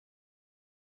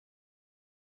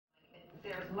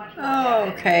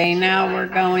Okay, now we're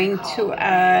going to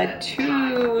add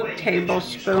 2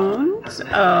 tablespoons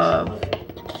of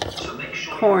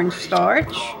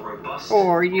cornstarch,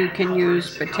 or you can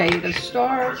use potato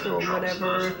starch or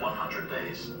whatever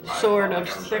sort of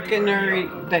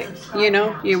thickener that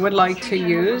you would like to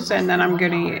use. And then I'm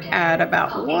going to add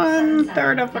about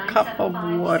 1/3 of a cup of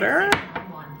water.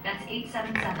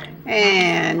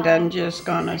 And I'm just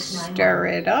gonna stir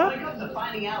it up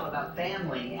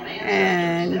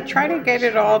and try to get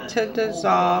it all to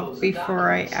dissolve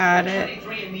before I add it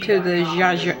to the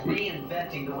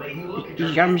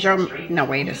no,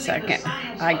 wait a second.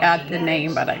 I got the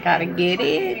name, but I gotta get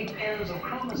it.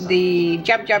 The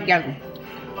Jajangmyeon.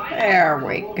 There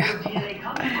we go.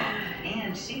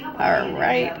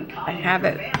 Alright, I have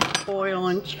it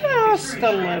boiling just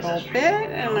a little bit,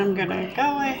 and I'm gonna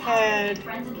go ahead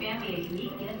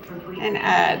and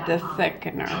add the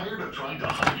thickener.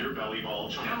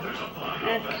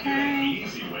 Okay.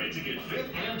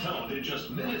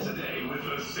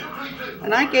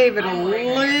 And I gave it a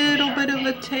little bit of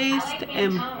a taste,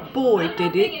 and boy,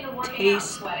 did it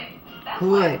taste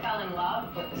good.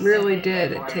 Really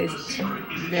did. It tastes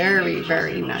very,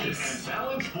 very nice.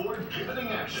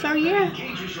 So yeah,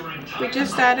 we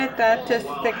just added that to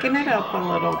thicken it up a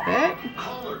little bit.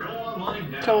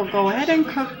 So we'll go ahead and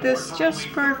cook this just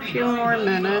for a few more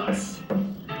minutes.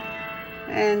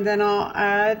 And then I'll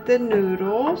add the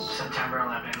noodles.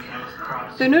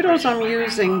 The noodles I'm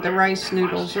using, the rice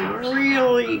noodles, are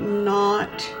really not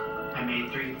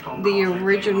the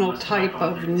original type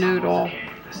of noodle.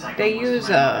 They use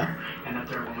a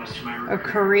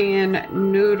Korean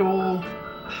noodle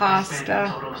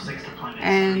pasta,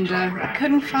 and I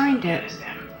couldn't find it.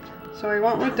 So I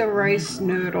went with the rice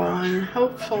noodle, and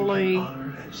hopefully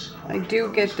I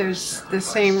do get the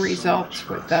same results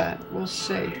with that. We'll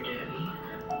see.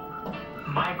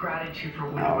 My gratitude for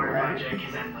Winter Warrior Project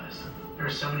is endless. There are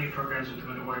so many programs with the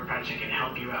Winter Warrior Project can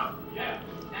help you out.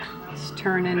 Just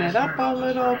turning it up a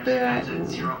little bit.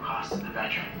 Zero cost to the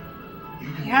veteran.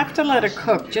 You have to let it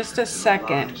cook just a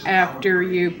second after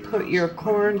you put your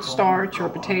cornstarch or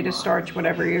potato starch,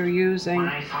 whatever you're using,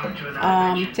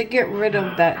 to get rid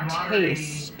of that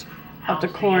taste of the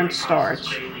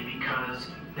cornstarch.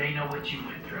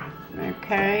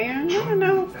 Okay, I don't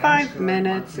know, 5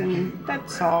 minutes, and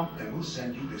that's all.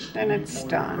 Then it's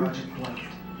done.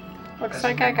 Looks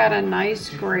like I got a nice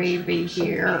gravy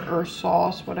here, or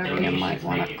sauce, whatever you might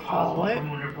want to call it.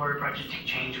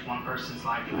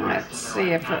 Let's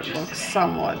see if it looks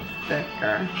somewhat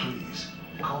thicker.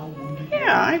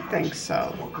 Yeah, I think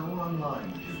so.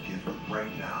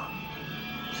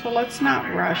 So let's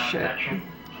not rush it.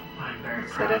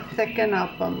 Let's let it thicken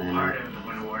up a minute.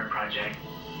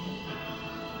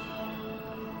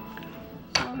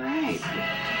 All right.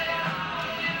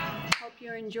 Hope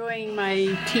you're enjoying my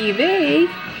TV.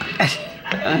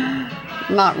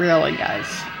 Not really,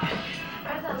 guys.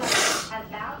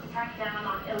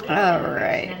 All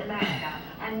right.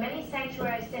 And many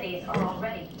sanctuary cities are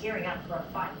already gearing up for a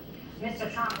fight.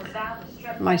 Mr. Trump has vowed to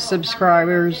strip my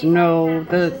subscribers know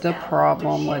the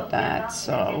problem with that,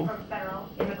 so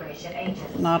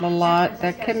not a lot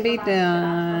that can be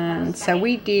done. So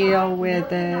we deal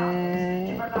with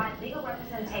it.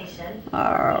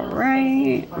 All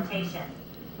right.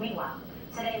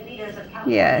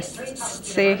 Yes,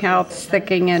 see how it's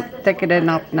thickening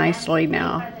up nicely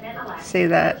now. See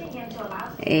that?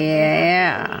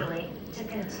 Yeah.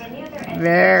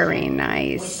 Very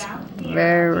nice.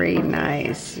 Very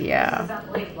nice. Yeah.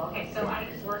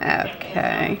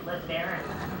 Okay.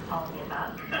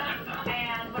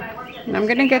 And I'm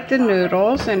going to get the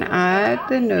noodles and add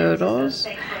the noodles.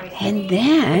 And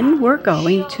then we're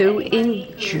going to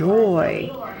enjoy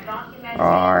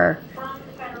our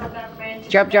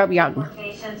Jajangmyeon.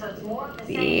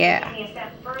 Yeah.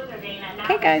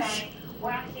 Okay, guys.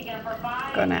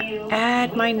 Gonna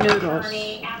add my noodles.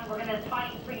 We're gonna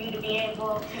fight for you to be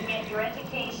able to get your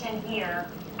education here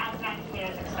as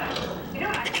taxpayers expect. You know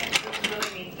what I think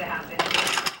really needs to happen?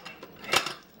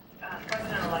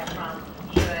 President-elect Trump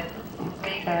should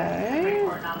make a Supreme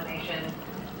Court nomination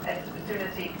as soon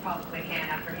as he possibly can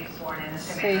after he's sworn in.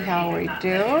 See how we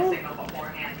do.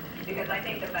 Because I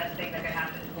think the best thing that could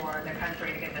happen for the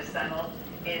country to get this settled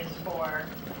is for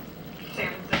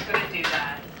San Francisco to do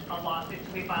that. A lawsuit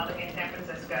to be filed against San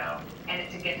Francisco, and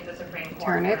to get to the Supreme Court.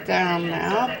 Turn it down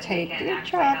now. Take your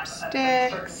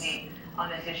chopsticks. on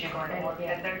this issue, Gordon.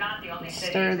 They're not the only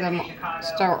city. Stir them, Chicago,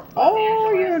 stir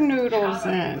all your noodles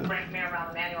in. Mayor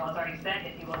Rahm Emanuel has already said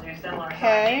that he will do similar.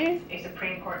 Okay. A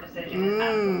Supreme Court decision is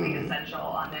absolutely essential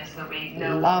on this, so we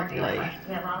know lovely. what we're dealing with.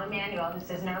 Yeah, Rahm Emanuel, who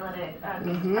says never let a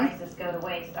crisis go to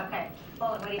waste. Okay.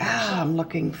 Well, what do you think? I'm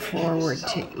looking forward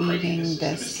to eating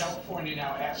this California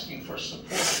now asking for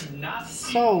support not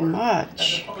so much.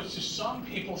 as opposed to some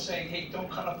people saying, hey, don't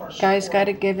cut up our Guys,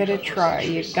 gotta give it a try.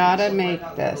 You gotta make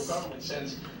this.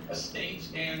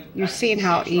 You've seen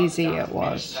how easy it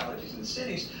was.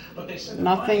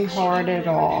 Nothing hard at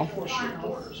all.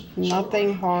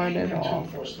 Nothing hard at all.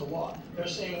 They're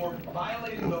saying we're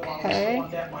violating the law. We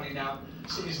want that money now.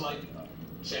 Cities like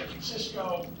San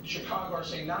Francisco, Chicago are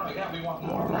saying not only that, we want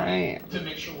more money to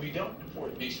make sure we don't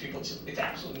deport these people. It's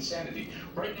absolute insanity.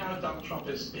 Right now, Donald Trump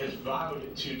has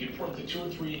vowed to deport the 2 or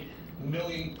 3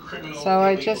 million criminals. So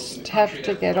I just have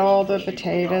to get all the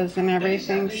potatoes and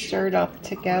everything stirred up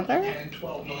together.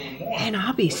 And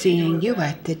I'll be seeing you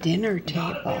at the dinner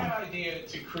table.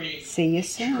 See you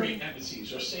soon.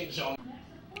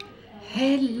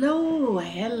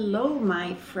 Hello,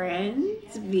 my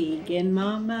friends. Vegan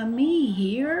Mama Me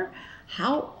here.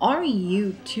 How are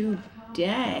you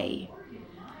today?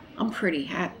 I'm pretty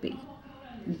happy.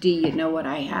 Do you know what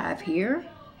I have here?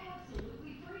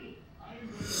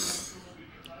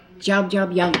 Job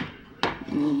young.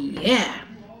 Yeah.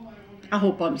 I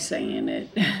hope I'm saying it.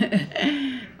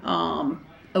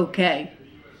 Okay.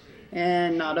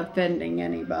 And not offending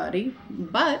anybody,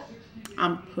 but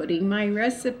I'm putting my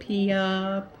recipe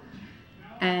up,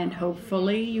 and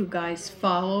hopefully you guys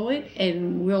follow it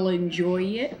and will enjoy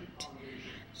it.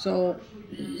 So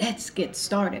let's get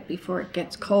started before it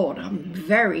gets cold. I'm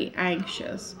very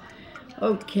anxious.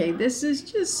 Okay, this is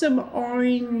just some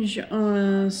orange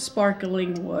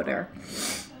sparkling water.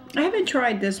 I haven't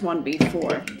tried this one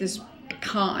before, this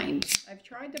kind. I've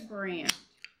tried the brand,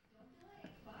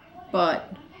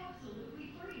 but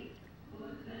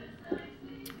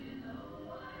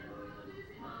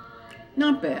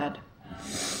not bad.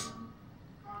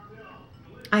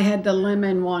 I had the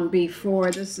lemon one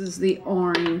before. This is the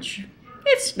orange.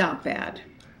 It's not bad.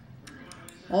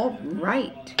 All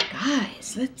right,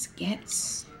 guys, let's get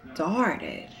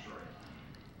started.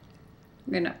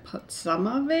 I'm gonna put some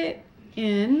of it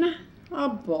in a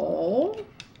bowl.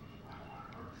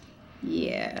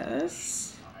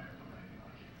 Yes.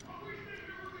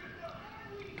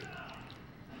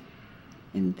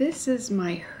 And this is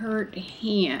my hurt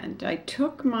hand. I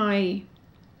took my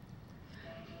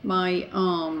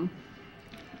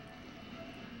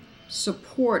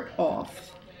support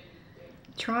off,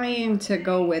 trying to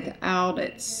go without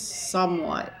it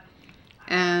somewhat,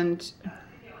 and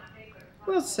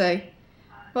we'll see.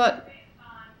 But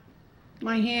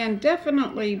my hand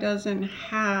definitely doesn't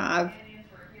have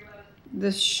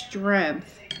the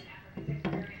strength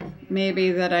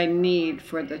maybe that I need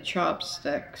for the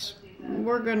chopsticks.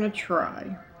 We're gonna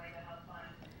try.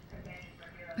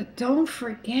 But don't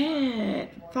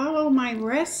forget, follow my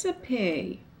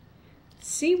recipe.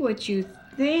 See what you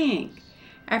think.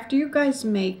 After you guys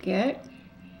make it,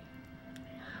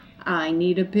 I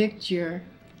need a picture.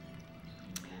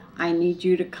 I need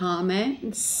you to comment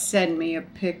and send me a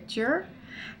picture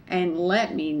and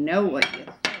let me know what you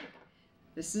think.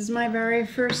 This is my very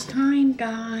first time,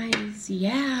 guys.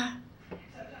 Yeah.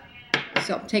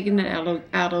 So I'm taking it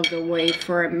out of the way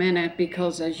for a minute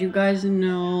because, as you guys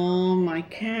know, my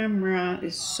camera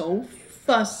is so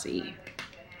fussy.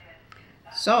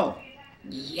 So,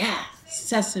 yeah,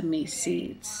 sesame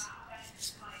seeds.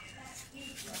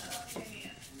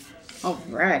 All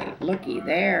right, looky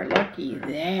there, looky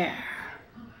there.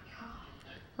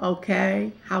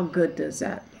 Okay, how good does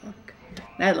that look?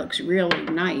 That looks really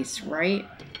nice, right?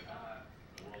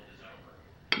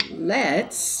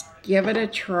 Let's give it a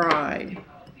try.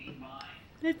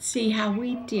 Let's see how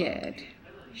we did,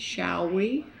 shall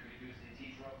we?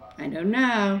 I don't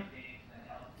know.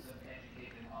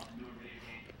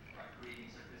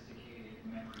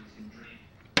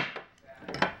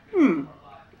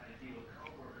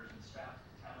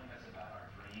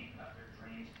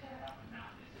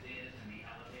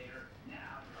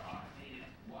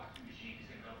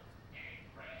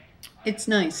 It's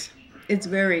nice. It's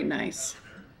very nice.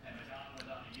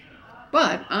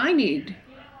 But I need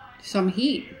some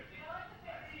heat.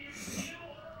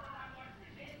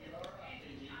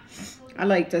 I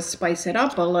like to spice it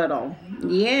up a little.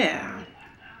 Yeah.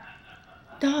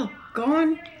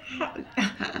 Doggone.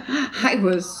 I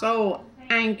was so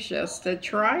anxious to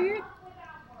try it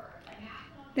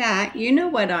that, you know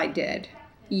what I did?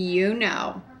 You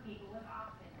know.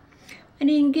 I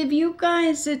didn't give you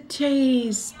guys a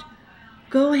taste.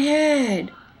 Go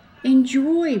ahead.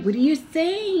 Enjoy. What do you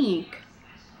think?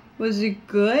 Was it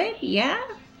good? Yeah?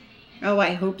 Oh,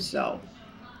 I hope so.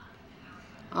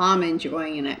 I'm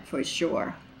enjoying it for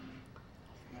sure.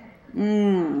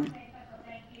 Mmm.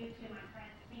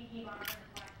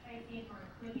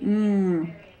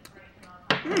 Mmm.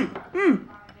 Mmm. Mmm.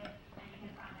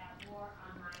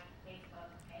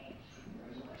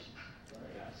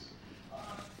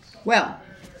 Well,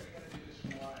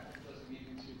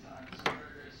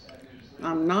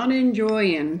 I'm not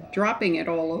enjoying dropping it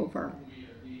all over.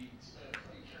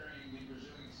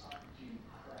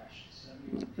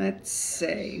 Let's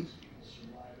see.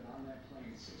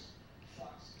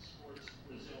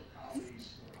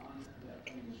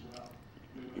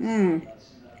 Mmm.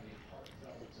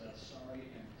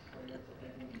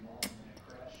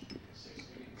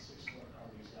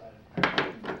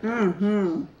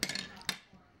 Mm-hmm.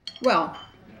 Well,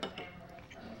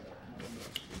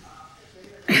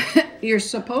 you're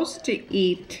supposed to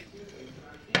eat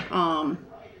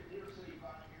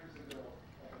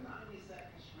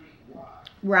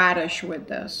radish with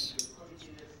this.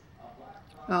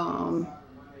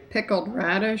 Pickled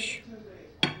radish.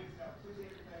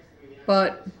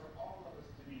 But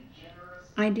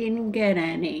I didn't get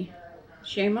any.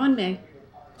 Shame on me.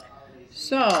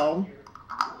 So,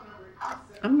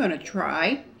 I'm going to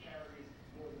try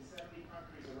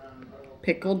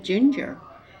pickled ginger.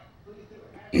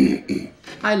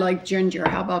 I like ginger.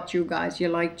 How about you guys? You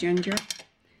like ginger?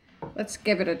 Let's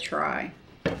give it a try.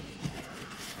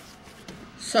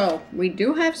 So, we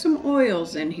do have some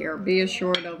oils in here. Be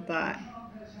assured of that.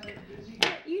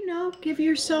 You know, give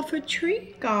yourself a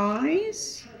treat,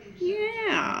 guys.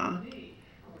 Yeah.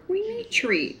 We need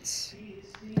treats.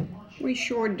 We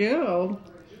sure do.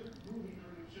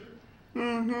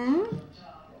 Mm-hmm.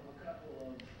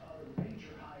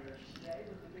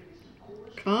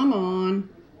 Come on.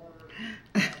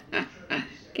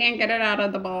 Can't get it out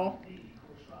of the bowl.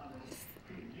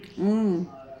 Mmm.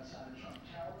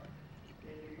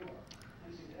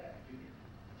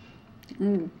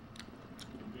 Mmm.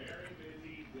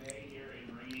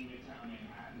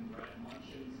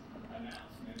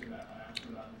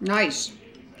 Nice.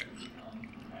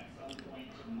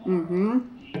 Mm-hmm.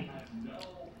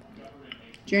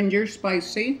 Ginger,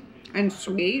 spicy and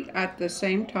sweet at the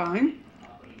same time.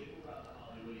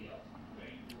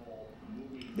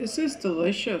 This is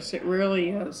delicious. It really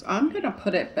is. I'm going to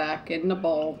put it back in the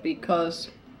bowl because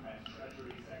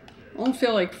I don't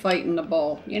feel like fighting the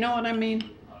bowl. You know what I mean?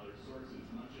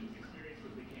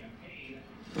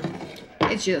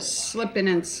 It's just slipping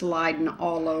and sliding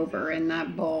all over in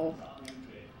that bowl.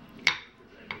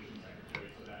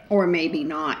 Or maybe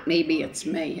not. Maybe it's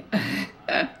me.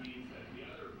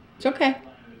 It's okay.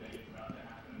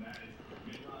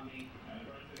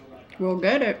 We'll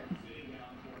get it.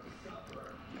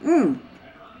 Mmm.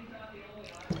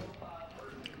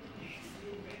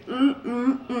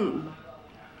 Mmm.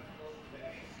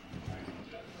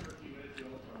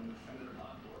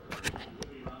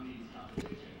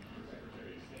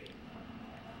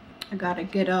 I gotta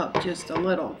get up just a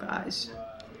little, guys.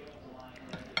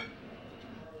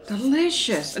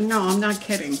 Delicious. No, I'm not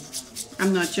kidding.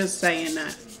 I'm not just saying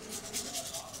that.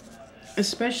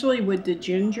 Especially with the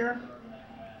ginger.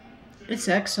 It's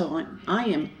excellent. I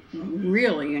am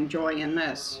really enjoying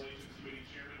this.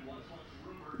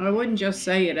 I wouldn't just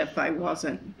say it if I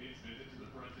wasn't.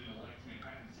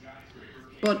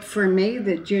 But for me,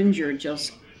 the ginger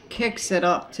just kicks it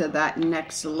up to that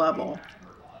next level.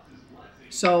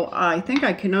 So I think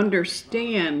I can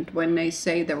understand when they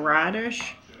say the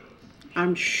radish.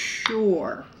 I'm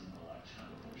sure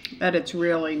that it's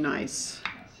really nice.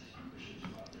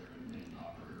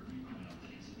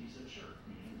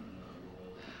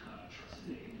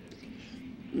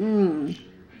 Mmm.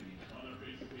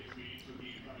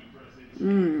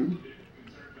 Mmm.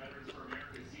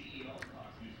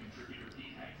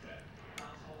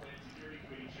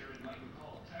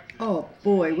 Oh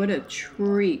boy, what a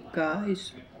treat,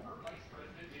 guys.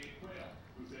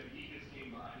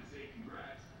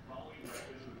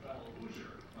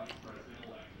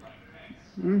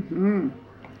 Mm-hmm.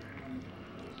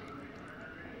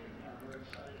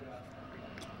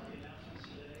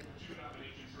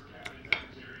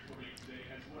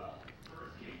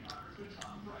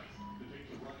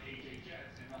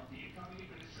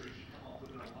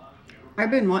 I've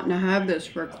been wanting to have this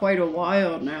for quite a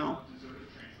while now.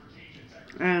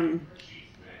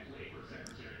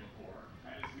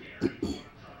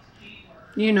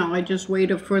 You know, I just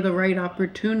waited for the right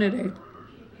opportunity.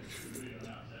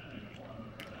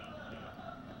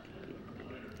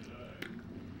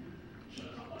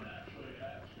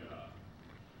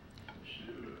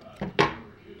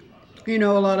 You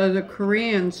know, a lot of the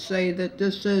Koreans say that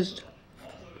this is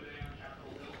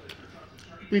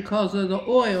because of the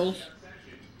oils.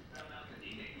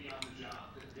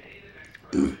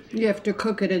 You have to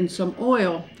cook it in some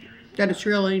oil, that it's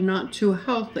really not too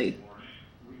healthy.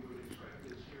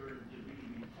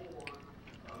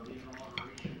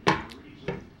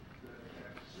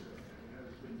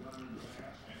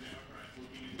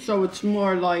 So it's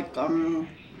more like,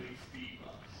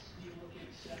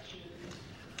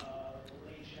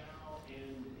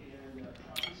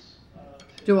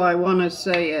 do I want to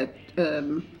say it, I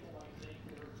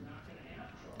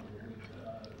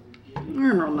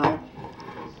don't know,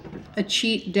 a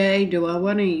cheat day? Do I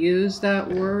want to use that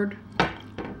word?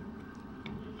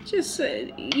 Just,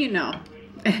 you know,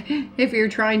 if you're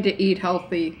trying to eat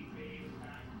healthy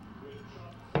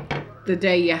the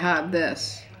day you have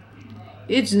this,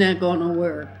 it's not going to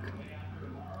work.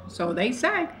 So they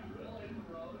say.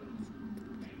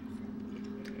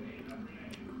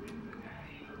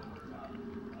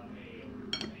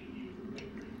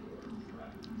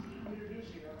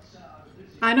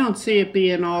 I don't see it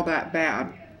being all that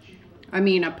bad. I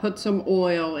mean, I put some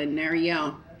oil in there,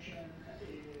 yeah.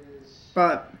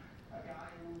 But,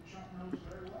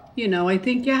 you know, I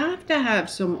think you have to have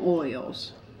some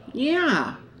oils.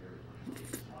 Yeah.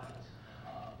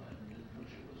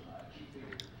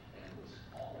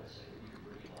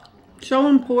 So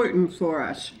important for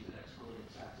us.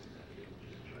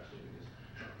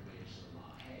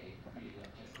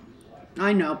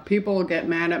 I know people will get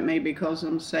mad at me because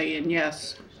I'm saying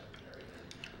yes,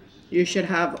 you should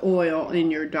have oil in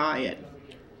your diet,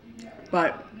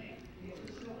 but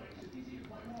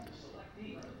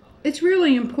it's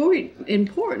really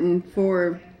important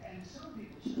for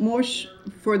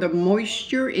the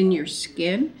moisture in your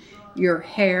skin, your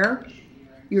hair,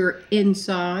 your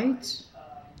insides.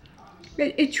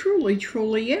 It truly,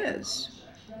 truly is.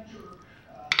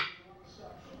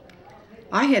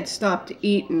 I had stopped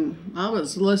eating. I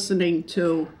was listening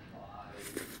to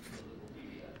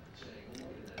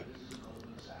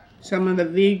some of the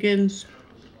vegans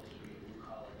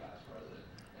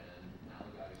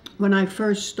when I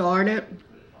first started.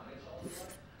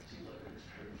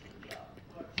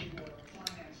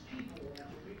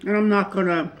 And I'm not going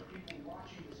to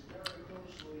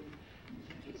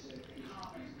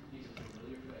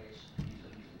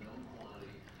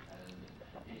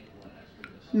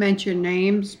mention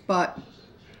names, but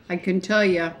I can tell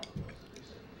you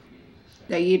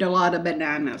they eat a lot of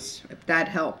bananas, if that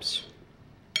helps.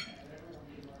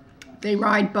 They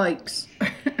ride bikes.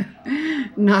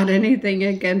 Not anything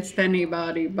against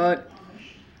anybody, but,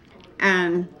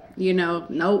 and you know,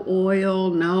 no oil,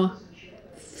 no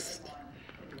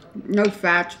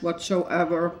fats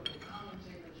whatsoever.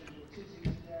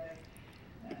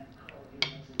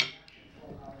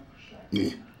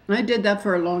 I did that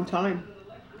for a long time.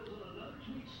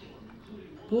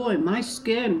 Boy, my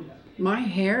skin, my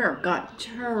hair got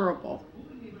terrible.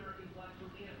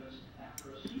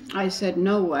 I said,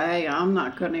 no way, I'm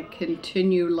not going to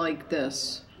continue like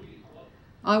this.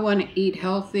 I want to eat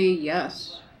healthy,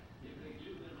 yes.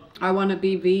 I want to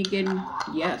be vegan,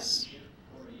 yes.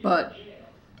 But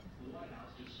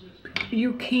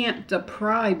you can't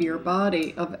deprive your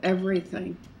body of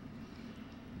everything.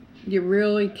 You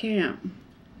really can't.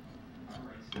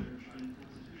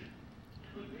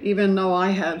 Even though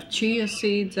I have chia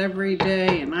seeds every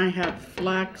day and I have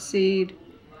flaxseed,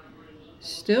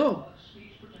 still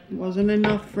wasn't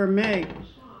enough for me.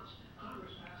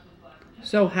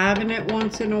 So having it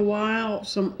once in a while,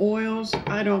 some oils,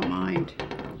 I don't mind.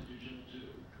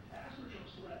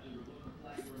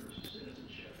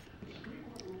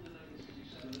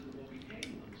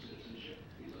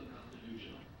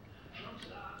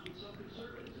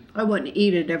 I wouldn't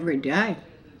eat it every day.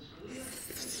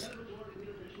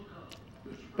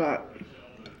 But,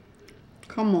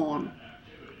 come on.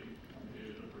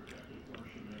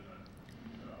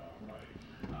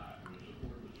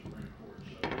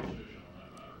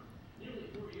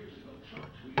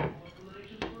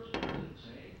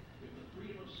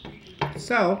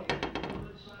 So,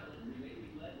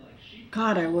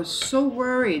 God, I was so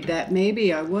worried that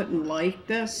maybe I wouldn't like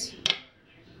this.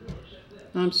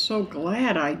 I'm so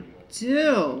glad I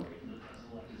do.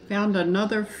 Found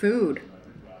another food.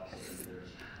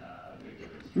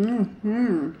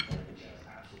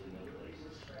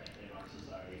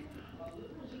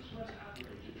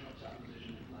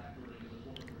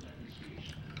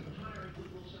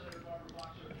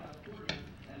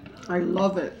 I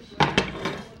love it.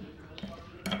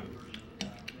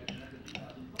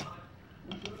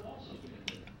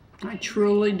 I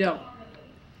truly do.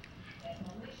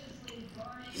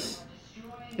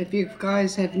 If you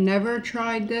guys have never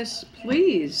tried this,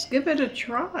 please give it a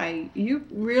try. You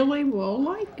really will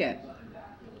like it.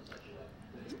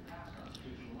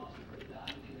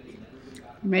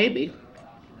 Maybe.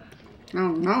 I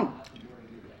don't know.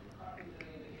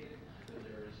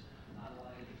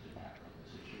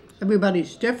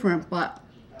 Everybody's different, but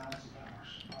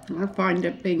I find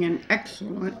it being an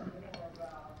excellent.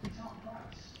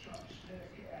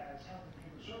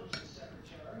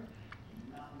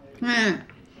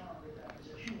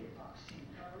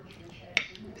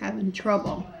 Having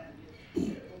trouble.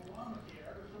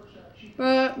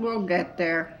 But we'll get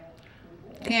there.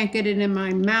 Can't get it in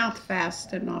my mouth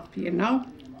fast enough, you know?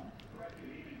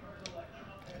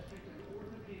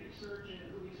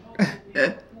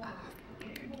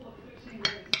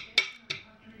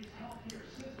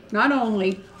 Not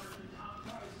only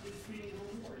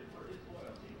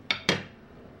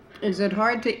is it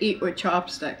hard to eat with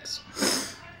chopsticks,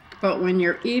 but when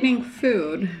you're eating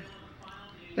food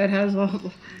that has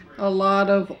a lot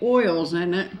of oils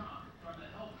in it,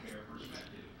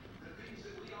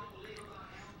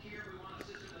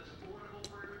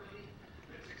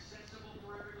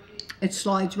 it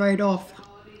slides right off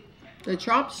the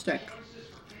chopstick.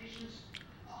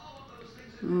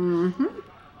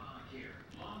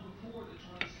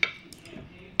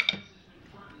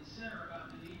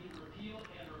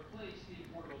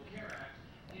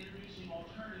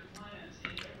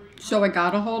 So I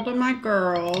got a hold of my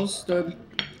girls, the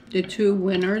two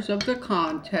winners of the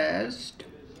contest,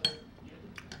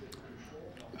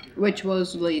 which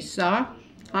was Lisa.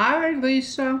 Hi,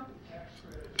 Lisa.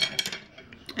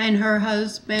 And her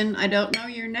husband. I don't know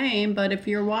your name, but if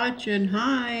you're watching,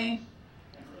 hi.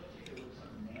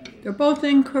 They're both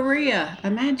in Korea.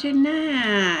 Imagine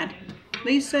that.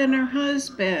 Lisa and her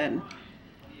husband.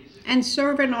 And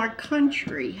serving our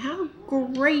country. How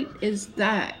great is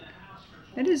that?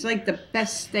 That is like the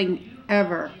best thing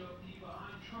ever.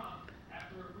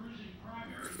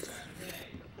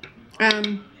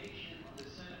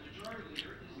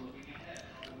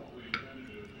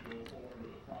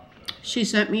 She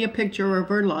sent me a picture of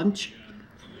her lunch.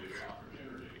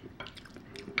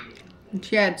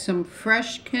 She had some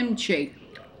fresh kimchi.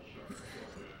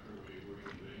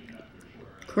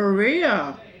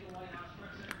 Korea.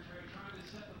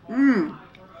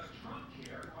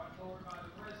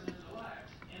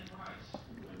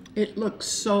 It looks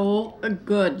so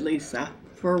good, Lisa.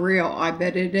 For real, I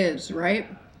bet it is, right?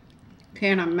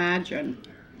 Can't imagine.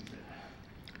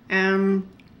 And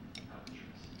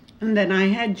then I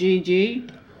had Gigi.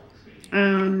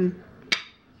 They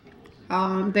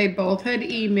both had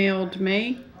emailed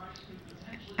me.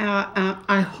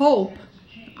 I hope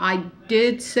I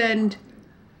did send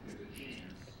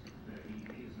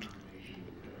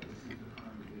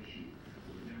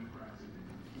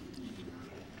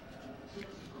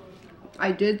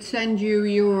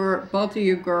you both of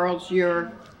you girls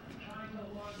your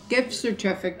gift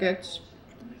certificates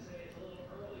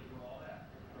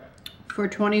for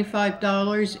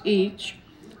 $25 each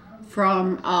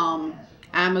from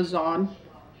Amazon.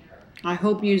 I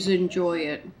hope you enjoy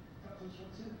it.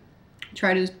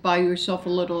 Try to buy yourself a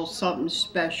little something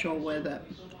special with it.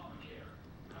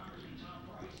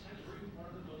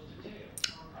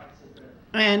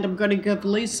 And I'm going to give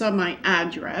Lisa my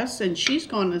address, and she's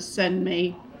going to send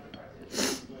me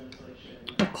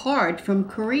a card from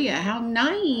Korea. How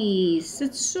nice.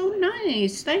 It's so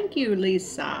nice. Thank you,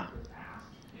 Lisa.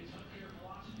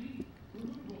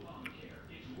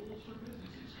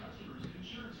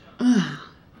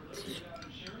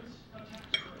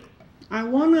 I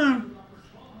want to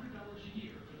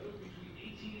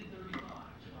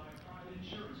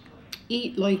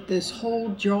eat like this whole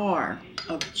jar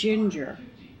of ginger,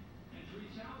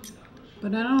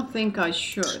 but I don't think I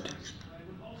should.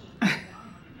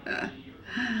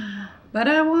 But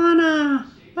I wanna.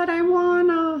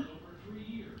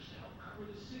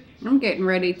 I'm getting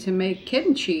ready to make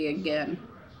kimchi again.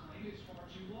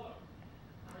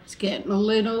 It's getting a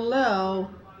little low.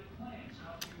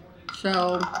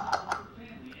 So I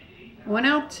went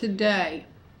out today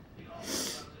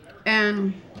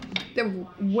and the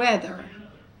weather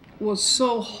was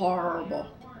so horrible.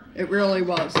 It really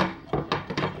was.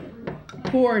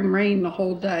 Pouring rain the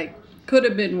whole day. Could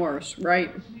have been worse,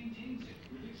 right?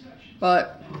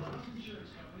 But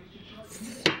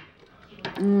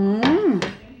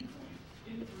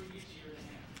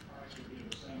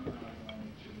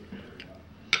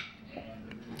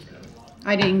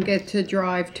I didn't get to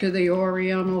drive to the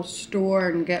Oriental store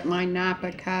and get my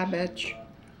Napa cabbage.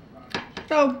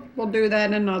 So we'll do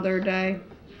that another day.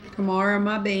 Tomorrow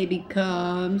my baby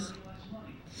comes.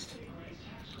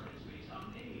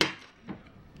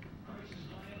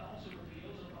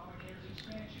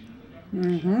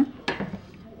 Mm-hmm.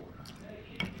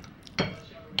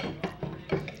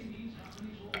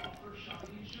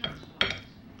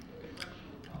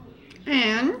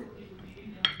 And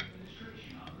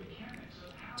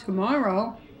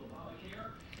tomorrow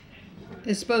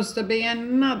is supposed to be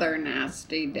another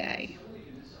nasty day.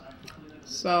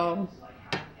 So,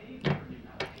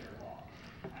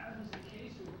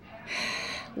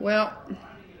 well,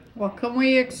 what can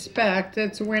we expect?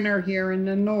 It's winter here in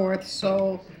the north,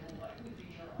 so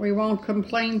we won't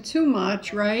complain too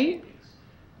much, right?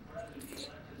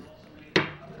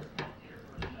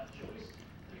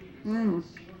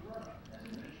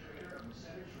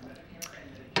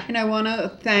 And I want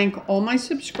to thank all my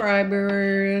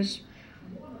subscribers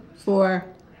for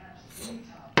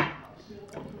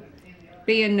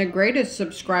being the greatest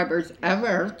subscribers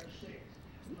ever.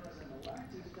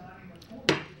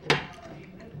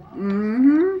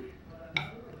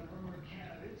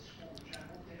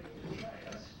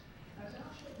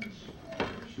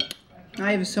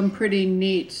 I have some pretty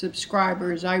neat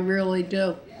subscribers, I really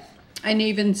do. And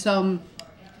even some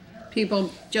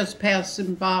people just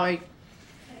passing by.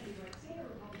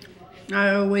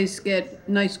 I always get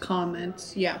nice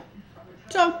comments, yeah.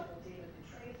 So,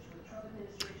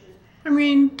 I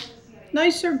mean,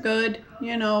 nice or good,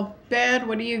 you know. Bad,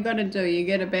 what are you gonna do? You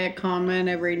get a bad comment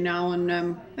every now and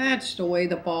then. That's the way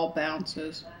the ball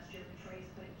bounces.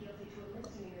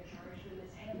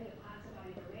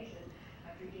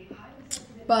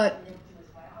 But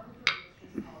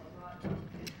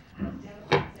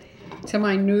to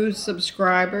my new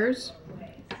subscribers,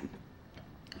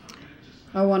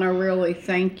 I want to really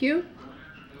thank you.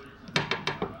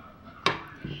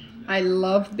 I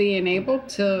love being able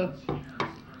to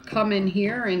come in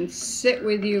here and sit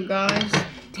with you guys.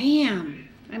 Damn,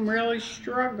 I'm really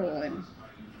struggling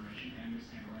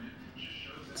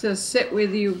to sit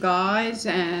with you guys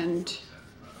and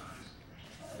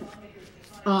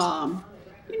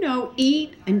you know,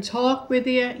 eat and talk with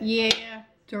you. Yeah,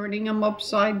 turning them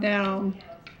upside down.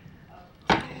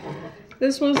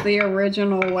 This was the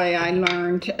original way I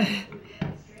learned.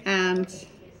 And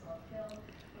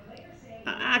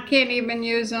I can't even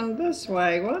use them this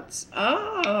way. What's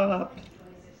up?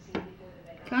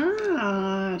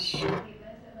 Gosh.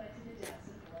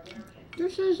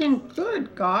 This isn't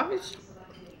good, guys.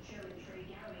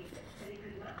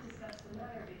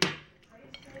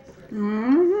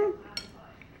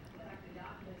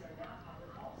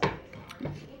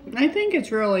 I think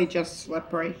it's really just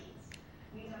slippery.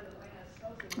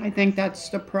 I think that's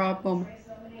the problem.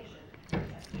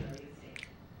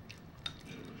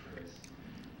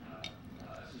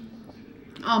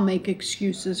 I'll make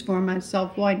excuses for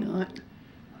myself. Why not?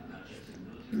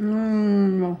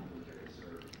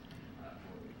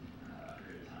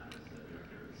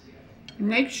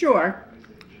 Make sure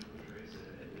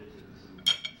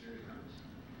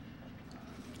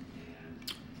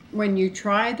when you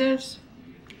try this,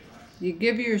 you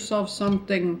give yourself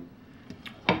something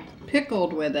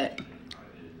pickled with it,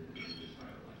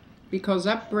 because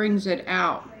that brings it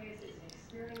out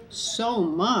so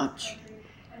much.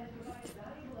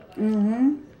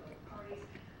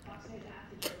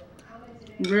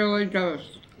 Really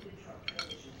does.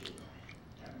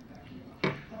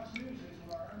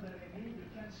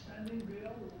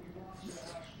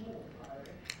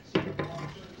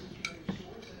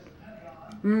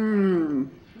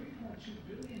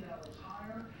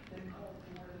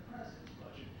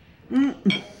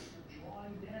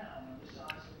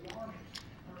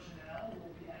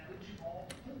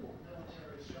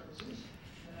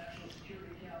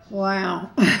 Wow.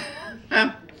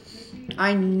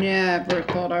 I never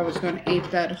thought I was going to eat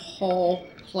that whole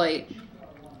plate.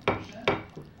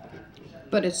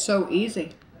 But it's so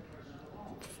easy.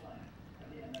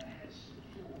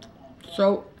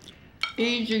 So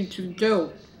easy to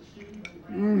do.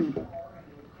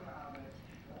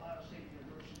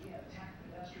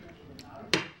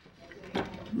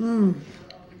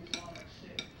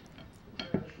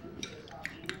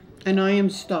 And I am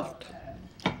stuffed.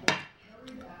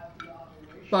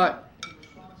 But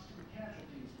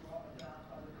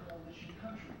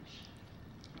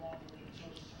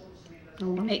I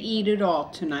want to eat it all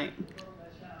tonight.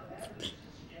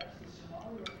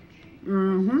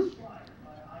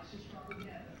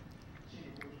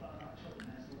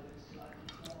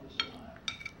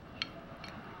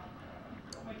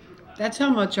 That's how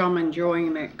much I'm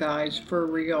enjoying it, guys, for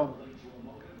real.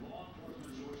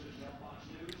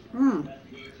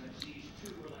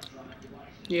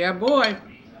 Yeah, boy.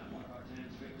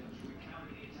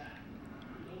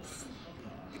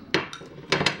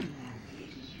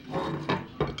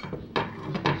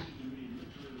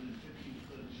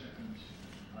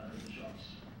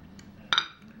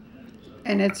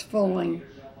 And it's filling.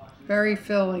 Very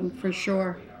filling for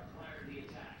sure.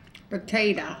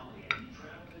 Potato.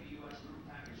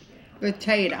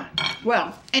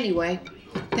 Well, anyway,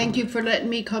 thank you for letting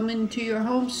me come into your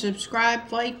home. Subscribe,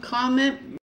 like, comment.